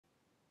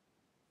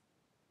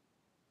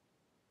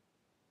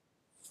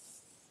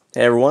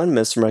Hey everyone,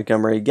 Mr.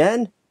 Montgomery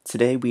again.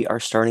 Today we are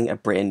starting a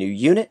brand new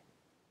unit,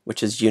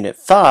 which is Unit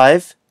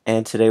 5,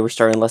 and today we're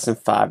starting Lesson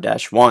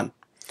 5-1.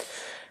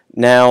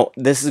 Now,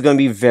 this is going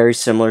to be very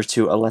similar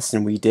to a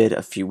lesson we did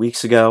a few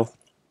weeks ago.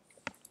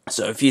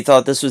 So if you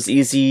thought this was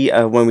easy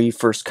when we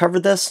first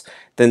covered this,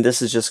 then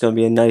this is just going to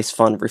be a nice,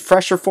 fun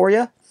refresher for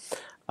you.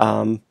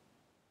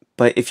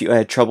 But if you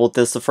had trouble with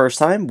this the first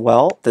time,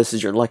 well, this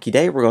is your lucky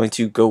day. We're going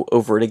to go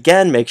over it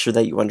again, make sure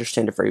that you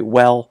understand it very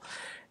well,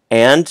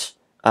 and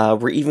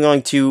we're even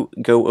going to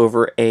go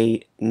over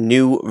a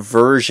new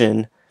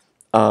version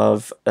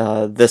of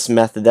this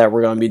method that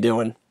we're going to be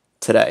doing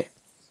today.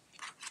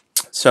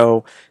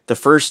 So the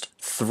first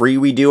three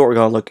we do are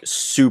going to look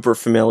super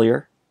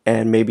familiar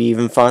and maybe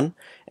even fun.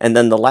 And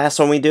then the last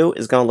one we do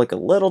is going to look a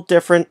little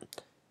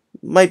different.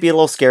 Might be a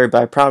little scary,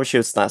 but I promise you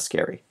it's not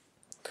scary.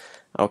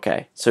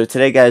 Okay, so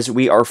today, guys,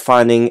 we are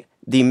finding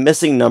the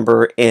missing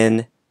number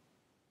in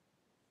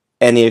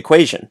any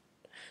equation.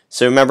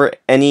 So remember,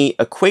 any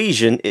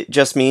equation, it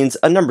just means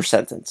a number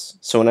sentence.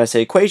 So when I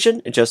say equation,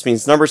 it just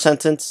means number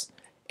sentence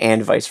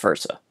and vice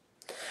versa.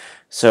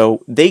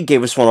 So they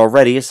gave us one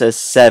already. It says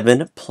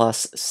 7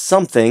 plus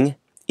something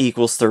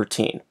equals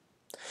 13.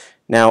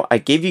 Now, I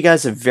gave you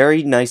guys a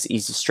very nice,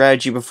 easy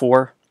strategy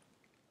before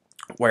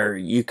where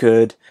you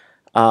could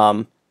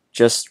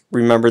just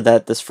remember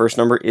that this first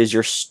number is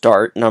your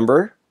start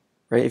number,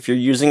 right? If you're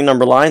using a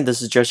number line,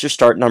 this is just your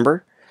start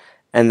number.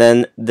 And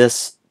then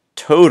this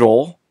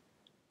total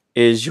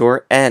is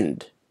your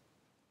end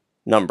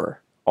number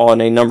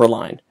on a number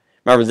line.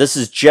 Remember, this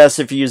is just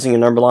if you're using a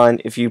number line.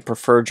 If you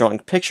prefer drawing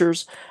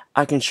pictures,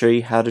 I can show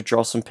you how to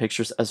draw some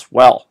pictures as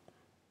well.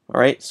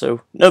 Alright,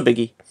 so no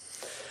biggie.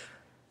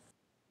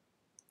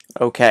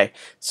 Okay,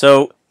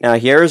 so now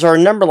here's our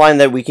number line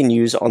that we can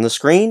use on the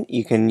screen.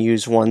 You can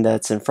use one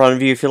that's in front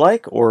of you if you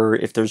like, or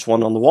if there's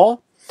one on the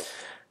wall.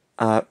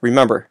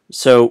 Remember,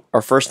 so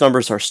our first number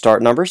is our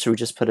start number, so we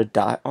just put a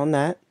dot on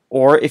that.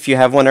 Or if you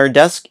have one on your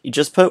desk, you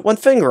just put one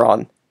finger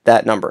on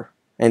that number,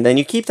 and then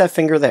you keep that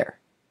finger there.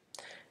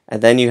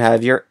 And then you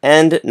have your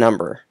end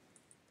number.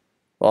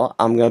 Well,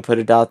 I'm going to put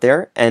a dot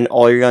there, and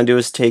all you're going to do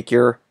is take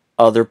your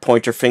other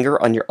pointer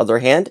finger on your other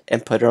hand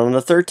and put it on the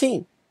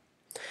 13.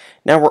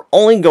 Now we're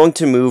only going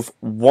to move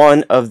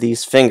one of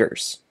these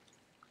fingers,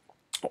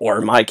 or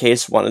in my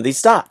case, one of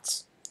these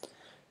dots.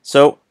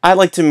 So I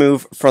like to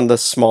move from the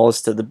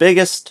smallest to the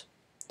biggest,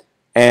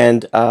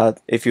 and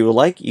if you would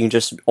like, you can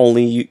just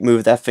only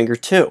move that finger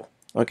 2.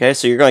 Okay,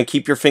 so you're going to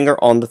keep your finger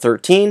on the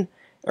 13, and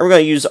we're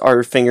going to use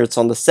our finger that's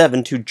on the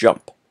 7 to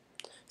jump.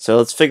 So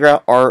let's figure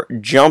out our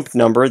jump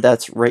number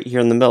that's right here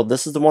in the middle.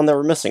 This is the one that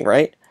we're missing,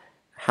 right?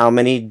 How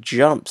many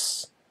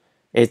jumps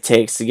it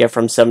takes to get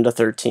from 7 to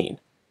 13.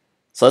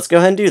 So let's go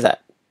ahead and do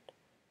that.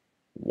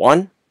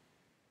 1,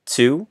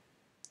 2,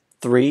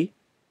 3,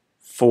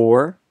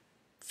 4,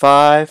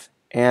 5,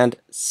 and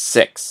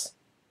 6.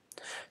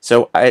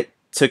 So it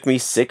took me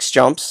 6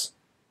 jumps.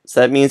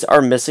 So that means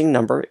our missing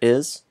number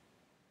is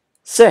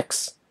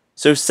 6.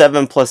 So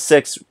 7 plus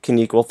 6 can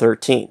equal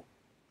 13.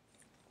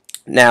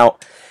 Now,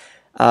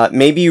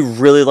 maybe you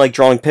really like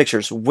drawing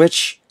pictures,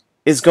 which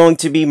is going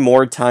to be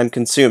more time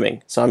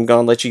consuming. So I'm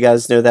going to let you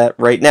guys know that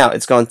right now.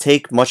 It's going to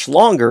take much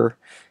longer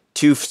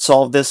to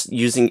solve this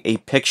using a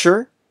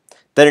picture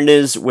than it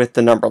is with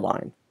the number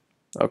line.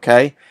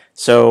 Okay,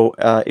 so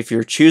if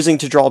you're choosing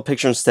to draw a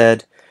picture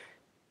instead,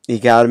 you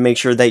got to make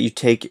sure that you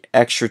take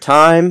extra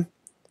time,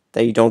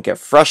 that you don't get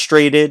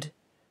frustrated,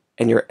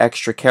 and you're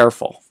extra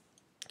careful.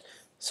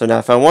 So now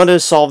if I wanted to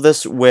solve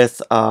this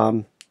with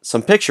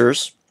some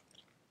pictures,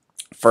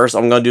 first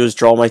I'm going to do is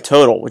draw my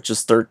total, which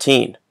is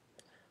 13.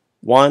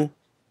 1,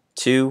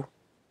 2,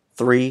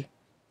 3,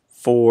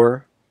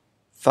 4,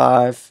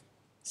 5,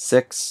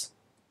 6,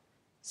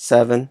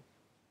 7,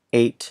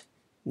 8,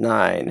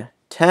 9,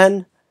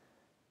 10,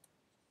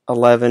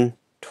 11,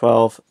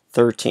 12,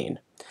 13.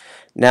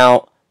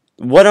 Now,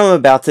 what I'm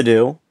about to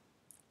do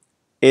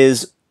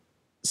is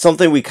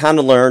something we kind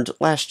of learned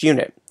last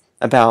unit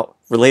about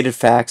related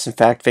facts and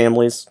fact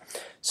families.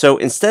 So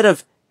instead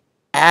of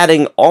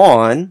adding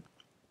on,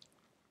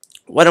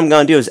 what I'm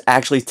going to do is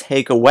actually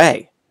take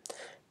away.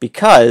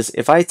 Because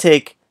if I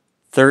take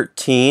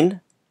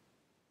 13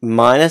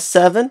 minus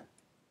 7,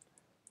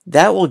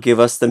 that will give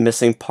us the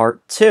missing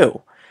part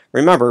 2.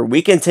 Remember,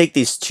 we can take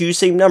these two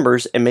same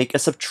numbers and make a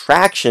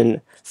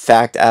subtraction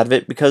fact out of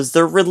it because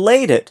they're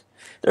related.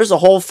 There's a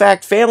whole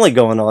fact family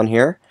going on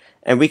here,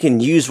 and we can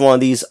use one of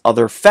these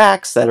other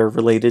facts that are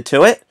related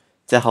to it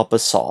to help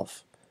us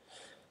solve.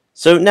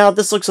 So now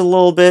this looks a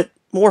little bit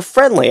more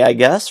friendly, I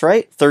guess,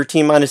 right?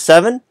 13 minus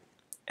 7,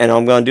 and all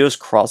I'm going to do is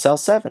cross out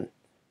 7.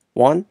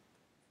 1,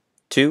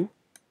 2,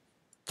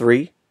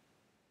 3,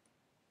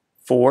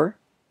 4,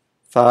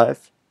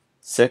 5,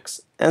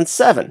 6, and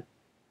 7.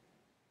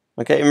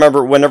 Okay,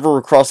 remember, whenever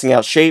we're crossing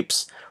out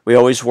shapes, we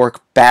always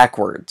work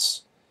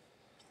backwards.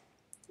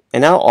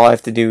 And now all I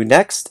have to do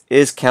next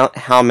is count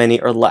how many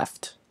are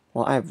left.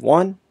 Well, I have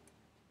 1,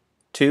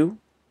 2,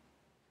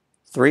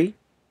 3,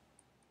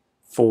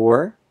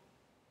 4,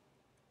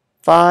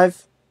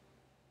 5,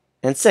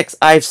 and 6.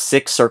 I have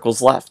 6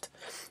 circles left.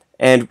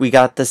 And we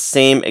got the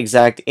same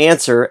exact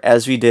answer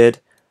as we did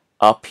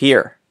up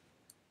here.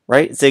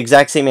 Right? It's the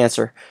exact same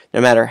answer. No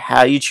matter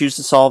how you choose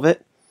to solve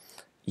it,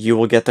 you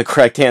will get the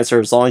correct answer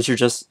as long as you're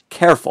just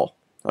careful.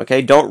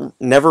 Okay?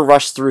 Never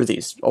rush through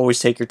these. Always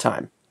take your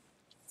time.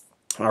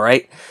 All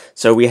right?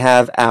 So we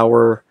have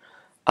our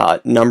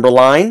number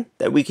line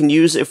that we can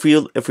use if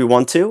we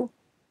want to.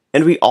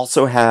 And we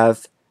also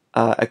have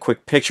a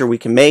quick picture we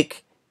can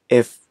make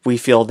if we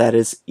feel that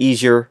is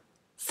easier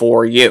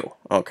for you.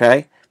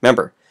 Okay?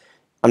 Remember,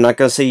 I'm not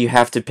going to say you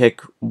have to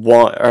pick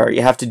one, or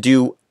you have to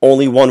do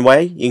only one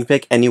way. You can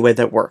pick any way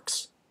that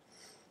works.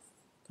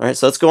 All right,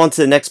 so let's go on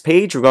to the next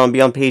page. We're going to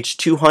be on page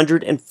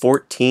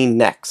 214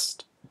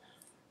 next.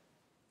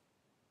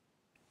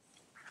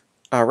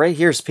 All right,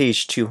 here's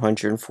page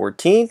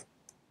 214.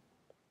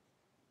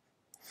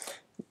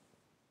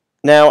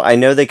 Now, I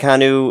know they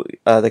kind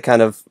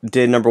of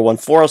did number 1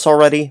 for us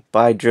already, but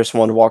I just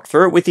want to walk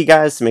through it with you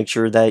guys to make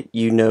sure that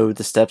you know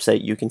the steps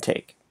that you can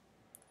take.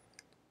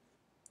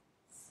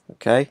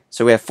 Okay,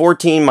 so we have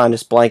 14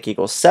 minus blank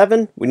equals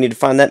 7. We need to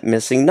find that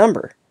missing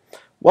number.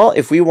 Well,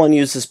 if we want to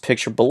use this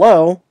picture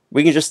below,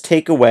 we can just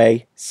take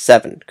away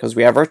 7 because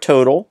we have our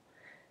total,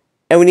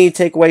 and we need to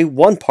take away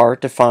one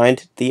part to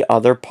find the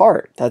other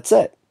part. That's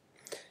it.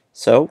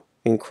 So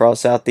we can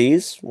cross out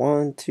these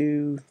 1,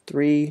 2,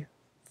 3,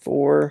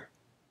 4,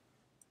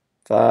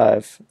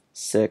 5,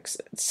 6,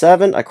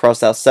 7. I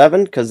crossed out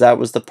 7 because that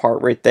was the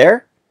part right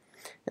there.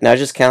 And now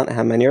just count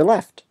how many are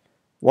left.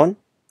 1,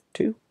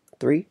 2,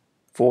 3,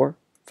 4,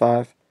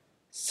 5,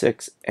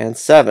 6, and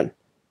 7.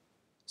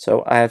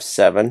 So I have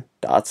 7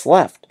 dots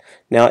left.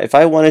 Now, if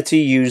I wanted to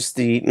use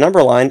the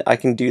number line, I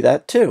can do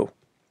that too.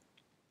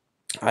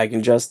 I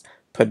can just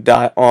put a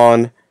dot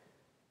on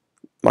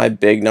my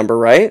big number,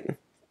 right?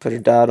 Put a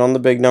dot on the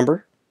big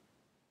number.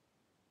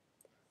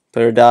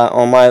 Put a dot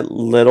on my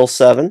little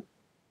 7.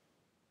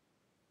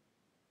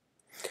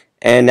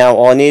 And now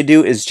all I need to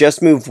do is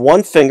just move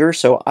one finger.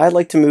 So I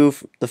like to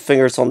move the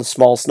fingers on the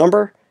smallest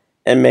number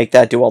and make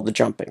that do all the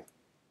jumping.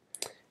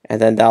 And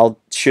then that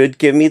should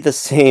give me the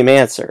same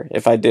answer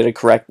if I did it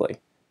correctly.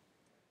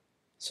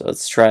 So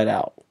let's try it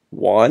out.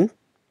 1,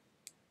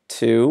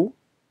 2,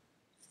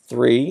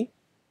 3,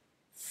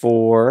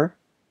 4,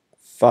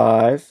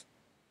 5,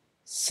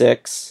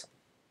 6,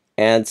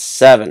 and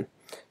 7.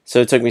 So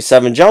it took me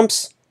 7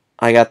 jumps.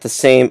 I got the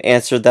same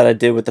answer that I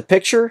did with the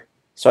picture.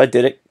 So I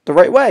did it the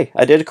right way.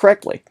 I did it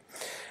correctly.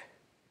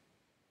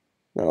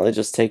 Now let's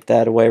just take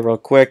that away real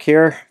quick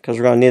here because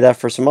we're going to need that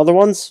for some other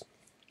ones.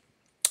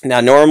 Now,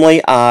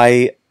 normally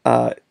I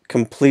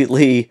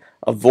completely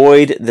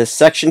avoid this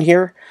section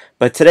here,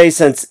 but today,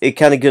 since it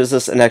kind of gives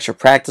us an extra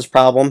practice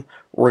problem,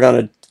 we're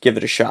going to give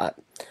it a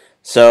shot.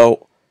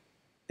 So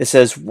it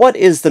says, what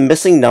is the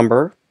missing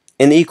number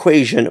in the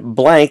equation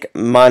blank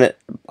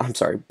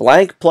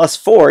plus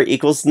 4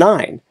 equals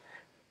 9?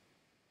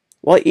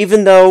 Well,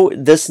 even though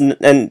this,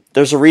 and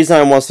there's a reason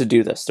I want to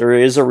do this. There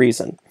is a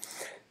reason.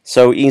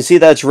 So you can see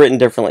that it's written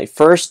differently.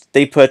 First,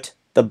 they put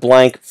the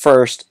blank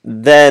first,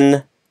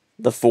 then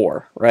the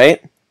 4,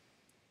 right?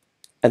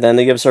 And then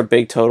they give us our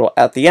big total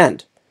at the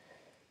end.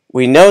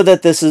 We know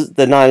that this is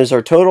the 9 is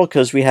our total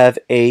because we have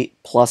a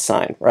plus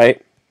sign, right?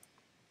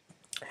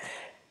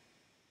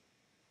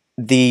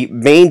 The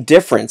main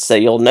difference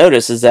that you'll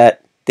notice is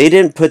that they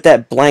didn't put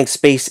that blank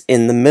space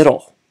in the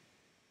middle.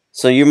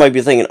 So you might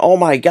be thinking, oh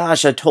my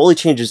gosh, that totally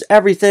changes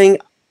everything.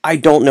 I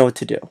don't know what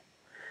to do.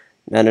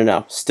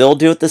 No. Still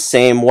do it the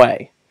same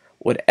way.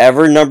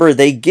 Whatever number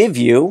they give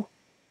you,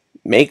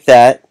 make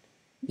that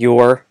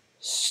your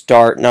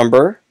start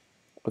number.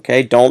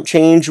 Okay, don't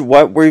change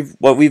what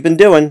we've been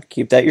doing.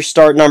 Keep that your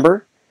start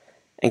number,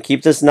 and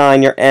keep this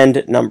 9 your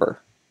end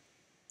number.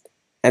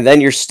 And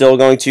then you're still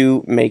going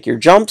to make your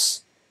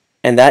jumps,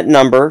 and that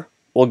number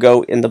will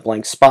go in the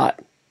blank spot.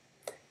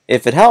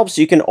 If it helps,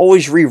 you can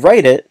always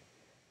rewrite it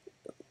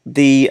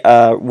the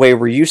way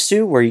we're used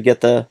to, where you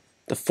get the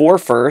 4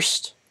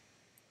 first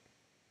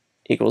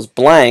equals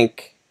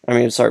blank.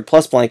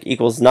 Plus blank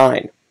equals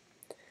 9.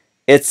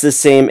 It's the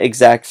same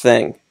exact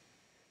thing.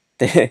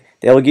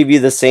 They'll give you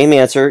the same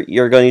answer.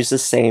 You're going to use the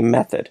same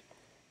method.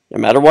 No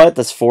matter what,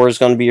 this 4 is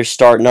going to be your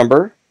start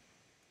number.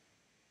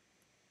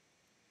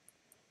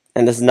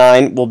 And this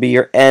 9 will be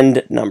your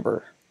end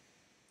number.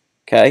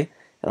 Okay?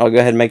 And I'll go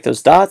ahead and make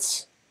those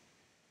dots.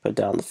 Put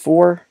down the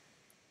 4.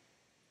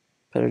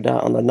 Put a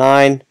dot on the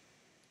 9.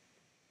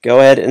 Go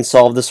ahead and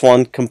solve this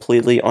one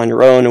completely on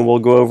your own, and we'll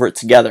go over it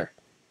together.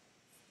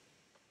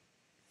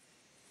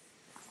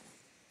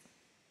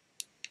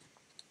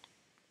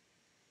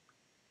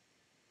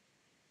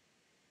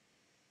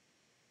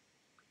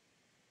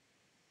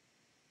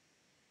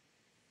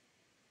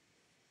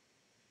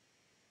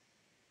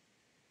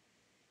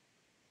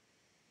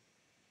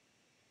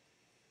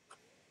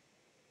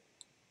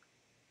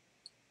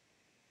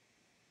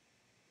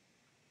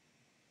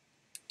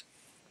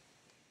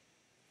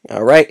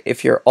 Alright,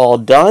 if you're all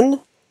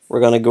done, we're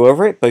going to go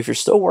over it, but if you're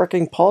still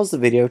working, pause the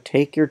video,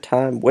 take your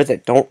time with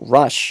it, don't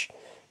rush,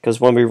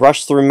 because when we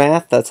rush through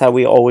math, that's how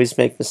we always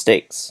make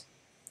mistakes.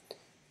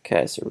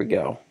 Okay, so here we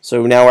go.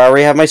 So now I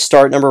already have my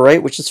start number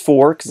right, which is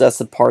 4, because that's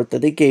the part that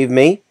they gave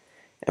me.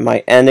 And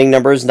my ending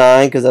number is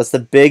 9, because that's the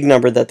big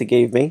number that they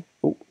gave me.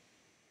 Ooh,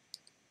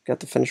 got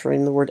to finish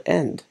writing the word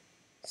end.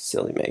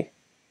 Silly me.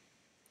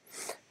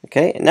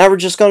 Okay, and now we're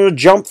just going to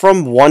jump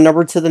from one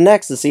number to the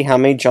next to see how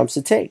many jumps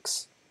it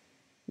takes.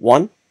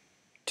 1,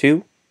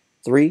 2,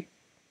 3,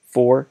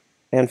 4,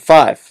 and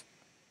 5.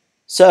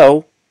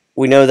 So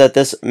we know that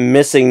this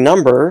missing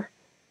number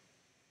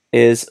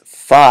is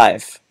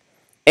 5.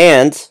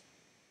 And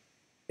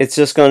it's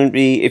just going to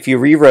be, if you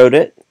rewrote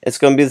it, it's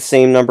going to be the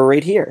same number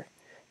right here.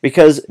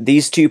 Because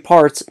these two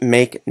parts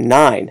make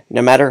 9.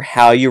 No matter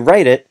how you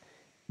write it,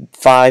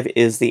 5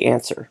 is the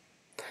answer.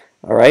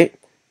 Alright,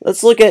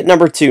 let's look at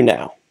number 2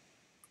 now.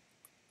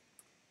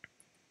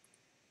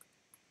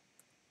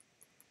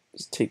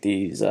 Just take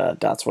these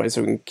dots away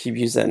so we can keep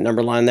using that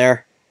number line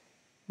there.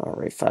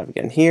 Alright, 5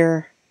 again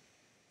here.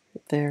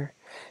 Right there.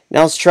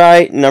 Now let's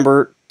try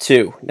number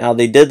 2. Now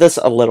they did this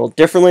a little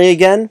differently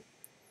again.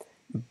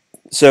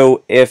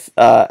 So if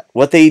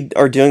what they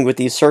are doing with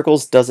these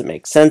circles doesn't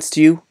make sense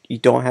to you, you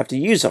don't have to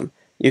use them.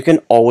 You can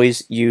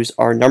always use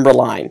our number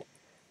line.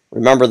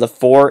 Remember, the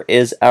 4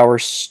 is our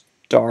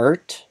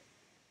start,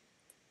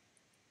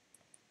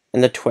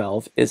 and the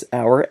 12 is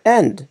our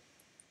end.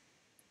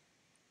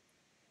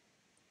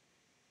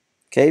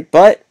 Okay,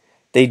 but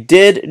they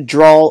did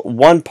draw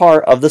one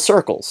part of the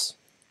circles.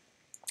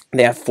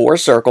 They have 4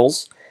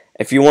 circles.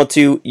 If you want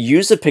to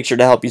use a picture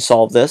to help you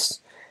solve this,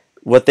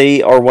 what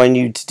they are wanting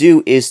you to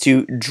do is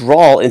to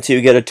draw until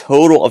you get a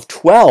total of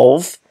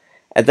 12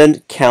 and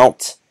then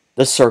count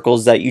the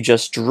circles that you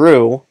just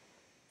drew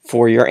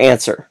for your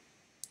answer.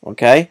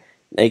 Okay?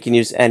 Now you can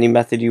use any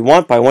method you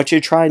want, but I want you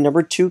to try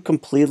number 2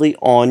 completely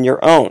on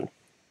your own.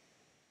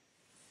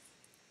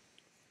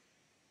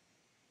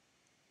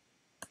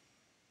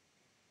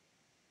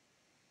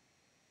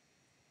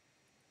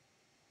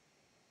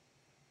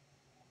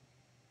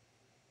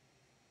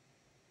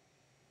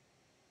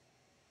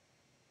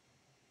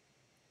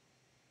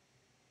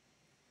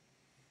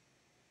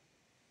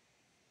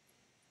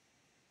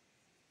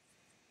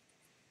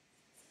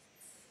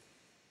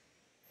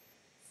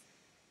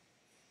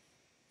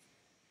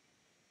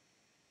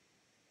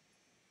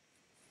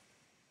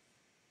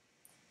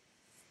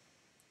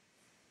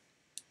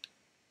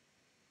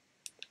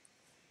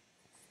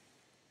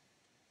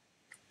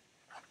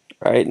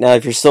 Alright, now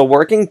if you're still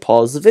working,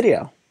 pause the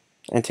video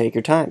and take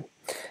your time.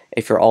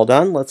 If you're all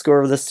done, let's go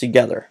over this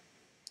together.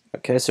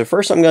 Okay, so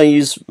first I'm going to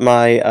use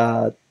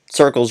my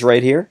circles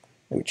right here.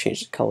 Let me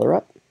change the color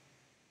up.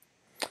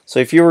 So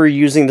if you were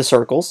using the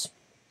circles,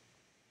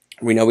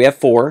 we know we have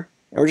 4,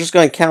 and we're just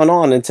going to count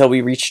on until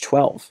we reach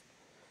 12.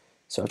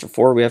 So after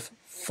 4 we have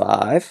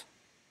 5,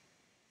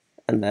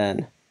 and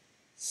then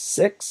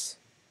 6,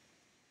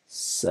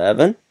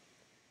 7,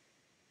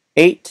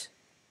 8,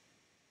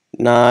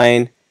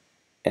 9,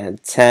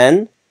 and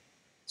 10.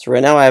 So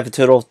right now I have a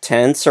total of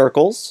 10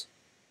 circles.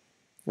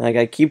 And I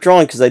gotta keep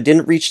drawing because I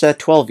didn't reach that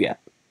 12 yet.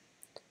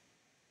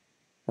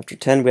 After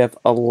 10 we have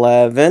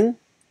 11.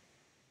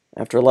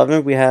 After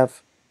 11 we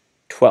have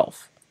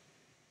 12.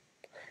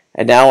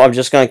 And now I'm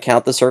just going to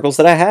count the circles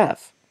that I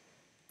have.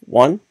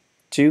 1,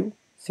 2,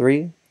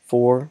 3,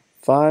 4,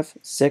 5,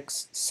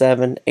 6,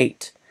 7,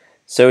 8.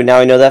 So now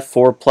I know that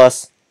 4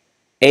 plus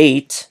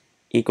 8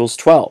 equals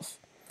 12.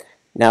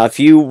 Now if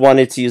you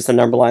wanted to use the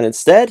number line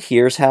instead,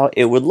 here's how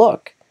it would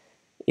look.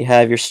 You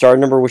have your start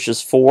number, which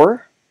is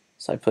 4,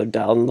 so I put a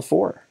dot on the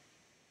 4.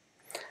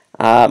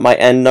 My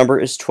end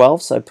number is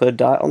 12, so I put a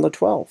dot on the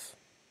 12.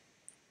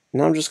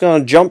 Now I'm just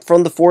going to jump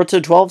from the 4 to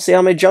the 12, see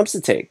how many jumps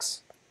it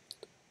takes.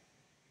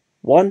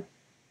 1,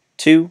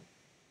 2,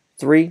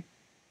 3,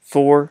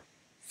 4,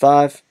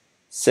 5,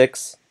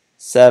 6,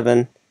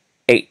 7,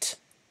 8.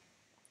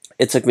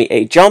 It took me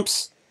 8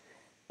 jumps,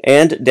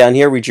 and down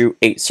here we drew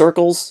 8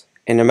 circles,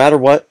 and no matter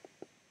what,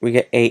 we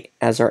get 8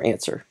 as our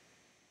answer.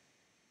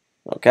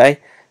 Okay,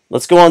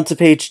 let's go on to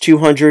page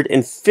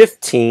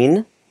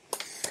 215,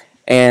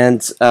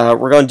 and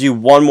we're going to do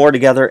one more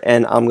together,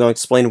 and I'm going to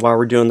explain why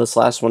we're doing this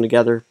last one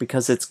together,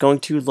 because it's going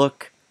to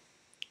look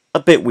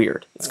a bit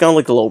weird. It's going to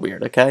look a little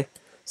weird, okay?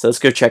 So let's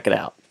go check it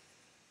out.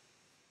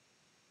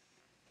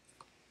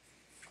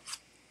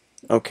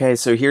 Okay,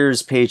 so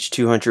here's page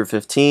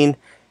 215,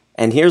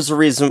 and here's the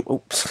reason.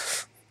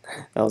 Oops,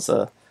 that was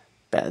a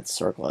bad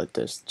circle I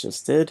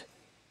just did.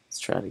 Let's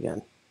try it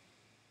again.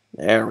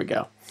 There we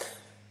go.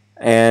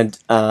 And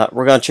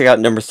we're going to check out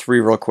number 3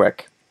 real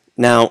quick.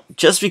 Now,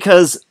 just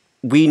because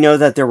we know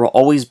that there will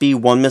always be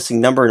one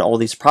missing number in all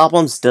these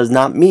problems does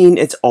not mean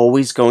it's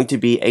always going to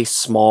be a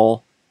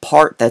small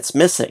part that's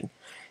missing.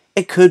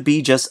 It could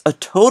be just a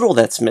total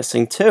that's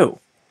missing too.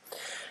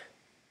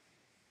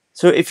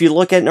 So if you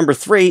look at number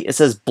 3, it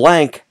says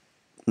blank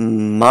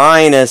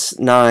minus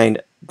 9.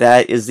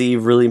 That is the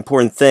really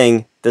important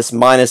thing, this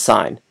minus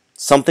sign.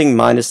 Something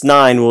minus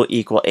 9 will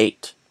equal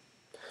 8.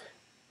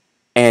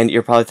 And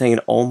you're probably thinking,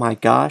 oh my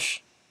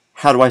gosh,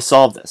 how do I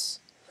solve this?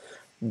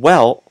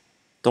 Well,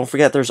 don't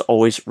forget there's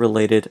always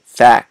related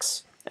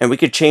facts. And we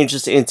could change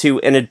this into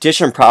an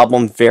addition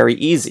problem very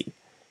easy.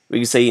 we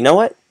can say, you know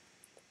what?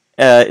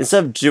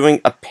 Instead of doing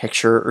a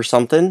picture or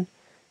something,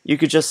 you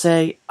could just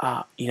say,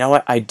 you know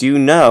what? I do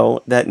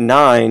know that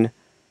 9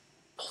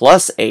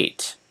 plus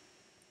 8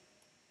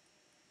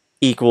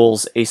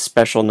 equals a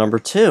special number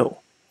 2.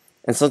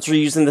 And since we're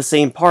using the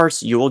same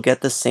parts, you will get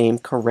the same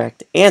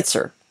correct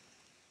answer.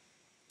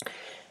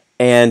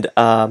 And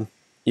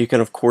you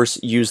can, of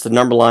course, use the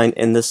number line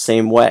in the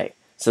same way.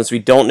 Since we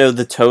don't know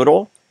the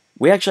total,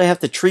 we actually have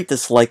to treat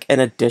this like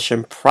an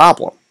addition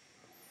problem.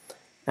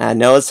 I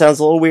know it sounds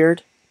a little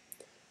weird,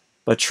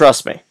 but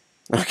trust me,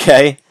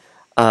 okay?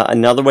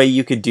 Another way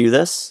you could do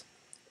this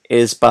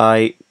is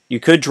by, you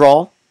could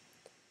draw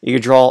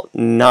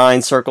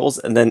 9 circles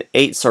and then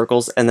 8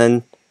 circles, and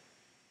then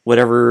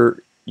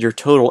whatever your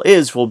total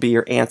is will be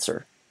your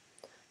answer.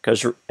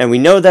 And we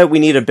know that we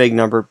need a big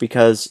number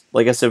because,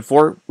 like I said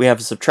before, we have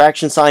a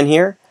subtraction sign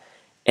here,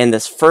 and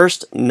this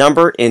first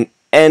number in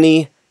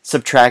any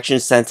subtraction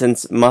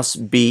sentence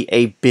must be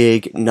a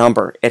big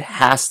number. It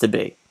has to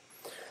be.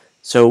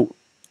 So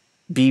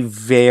be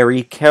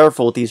very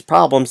careful with these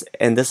problems,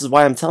 and this is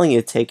why I'm telling you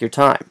to take your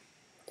time.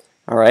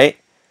 Alright?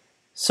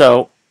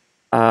 So,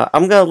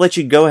 I'm going to let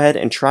you go ahead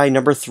and try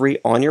number 3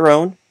 on your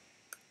own,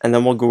 and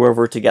then we'll go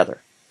over it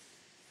together.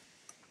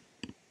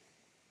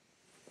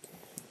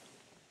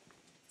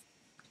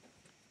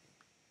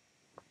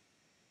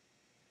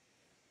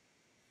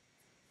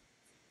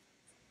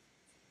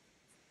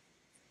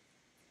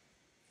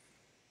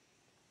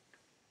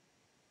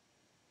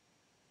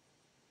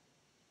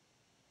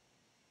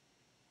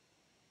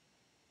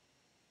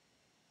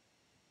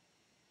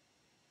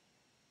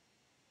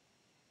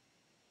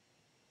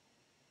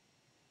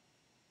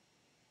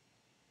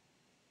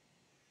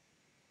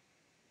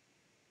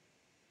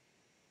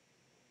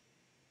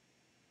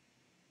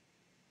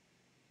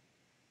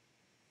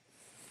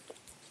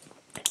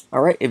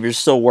 Alright, if you're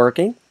still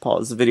working,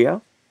 pause the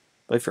video.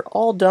 But if you're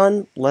all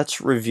done, let's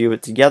review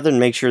it together and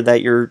make sure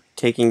that you're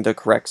taking the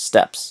correct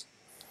steps.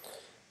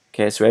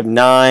 Okay, so we have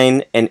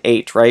 9 and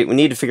 8, right? We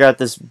need to figure out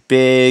this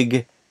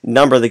big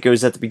number that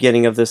goes at the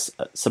beginning of this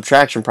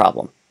subtraction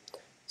problem.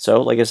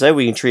 So, like I said,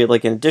 we can treat it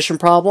like an addition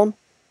problem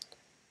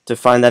to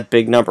find that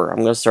big number. I'm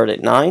going to start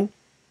at 9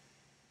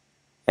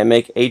 and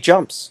make 8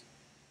 jumps.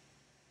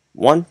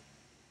 1,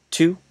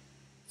 2,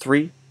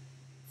 3,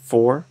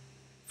 4,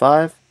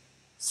 5,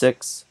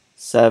 6,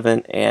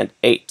 7, and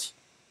 8.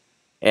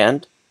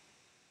 And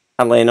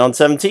I'm laying on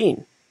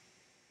 17.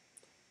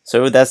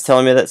 So that's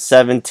telling me that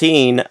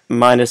 17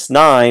 minus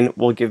 9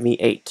 will give me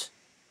 8.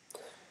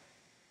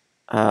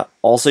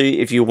 Also,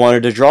 if you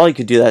wanted to draw, you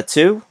could do that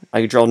too. I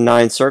could draw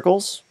 9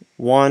 circles.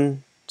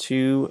 1,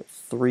 2,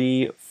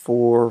 3,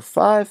 4,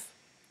 5,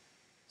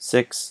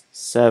 6,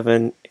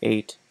 7,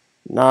 8,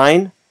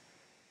 9.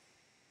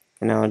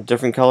 And now in a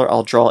different color,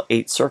 I'll draw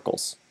 8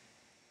 circles.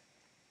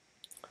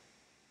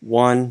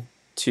 1,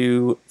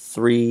 2,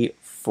 3,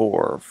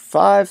 4,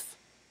 5,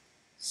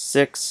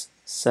 6,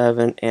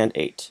 7, and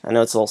 8. I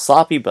know it's a little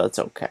sloppy, but it's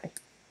okay.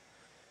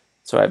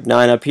 So I have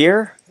 9 up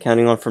here.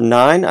 Counting on from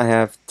 9, I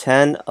have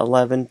 10,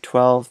 11,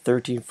 12,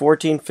 13,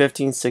 14,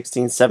 15,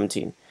 16,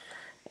 17.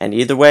 And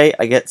either way,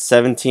 I get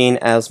 17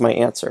 as my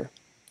answer.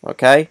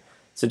 Okay?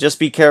 So just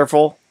be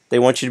careful. They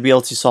want you to be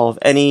able to solve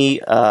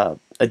any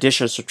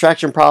addition or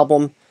subtraction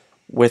problem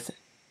with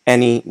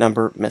any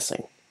number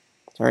missing.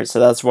 Alright, so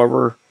that's what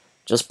we're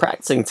just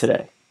practicing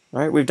today.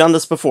 Alright, we've done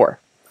this before.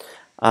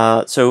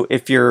 So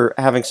if you're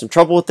having some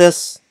trouble with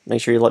this,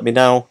 make sure you let me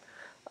know.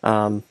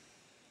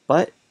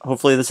 But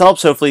hopefully this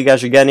helps. Hopefully you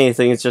guys are getting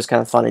anything. It's just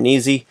kind of fun and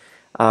easy.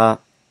 Have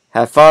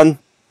fun.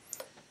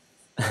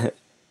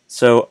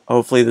 So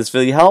hopefully this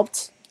video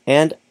helped,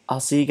 and I'll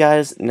see you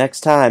guys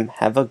next time.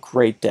 Have a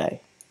great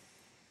day.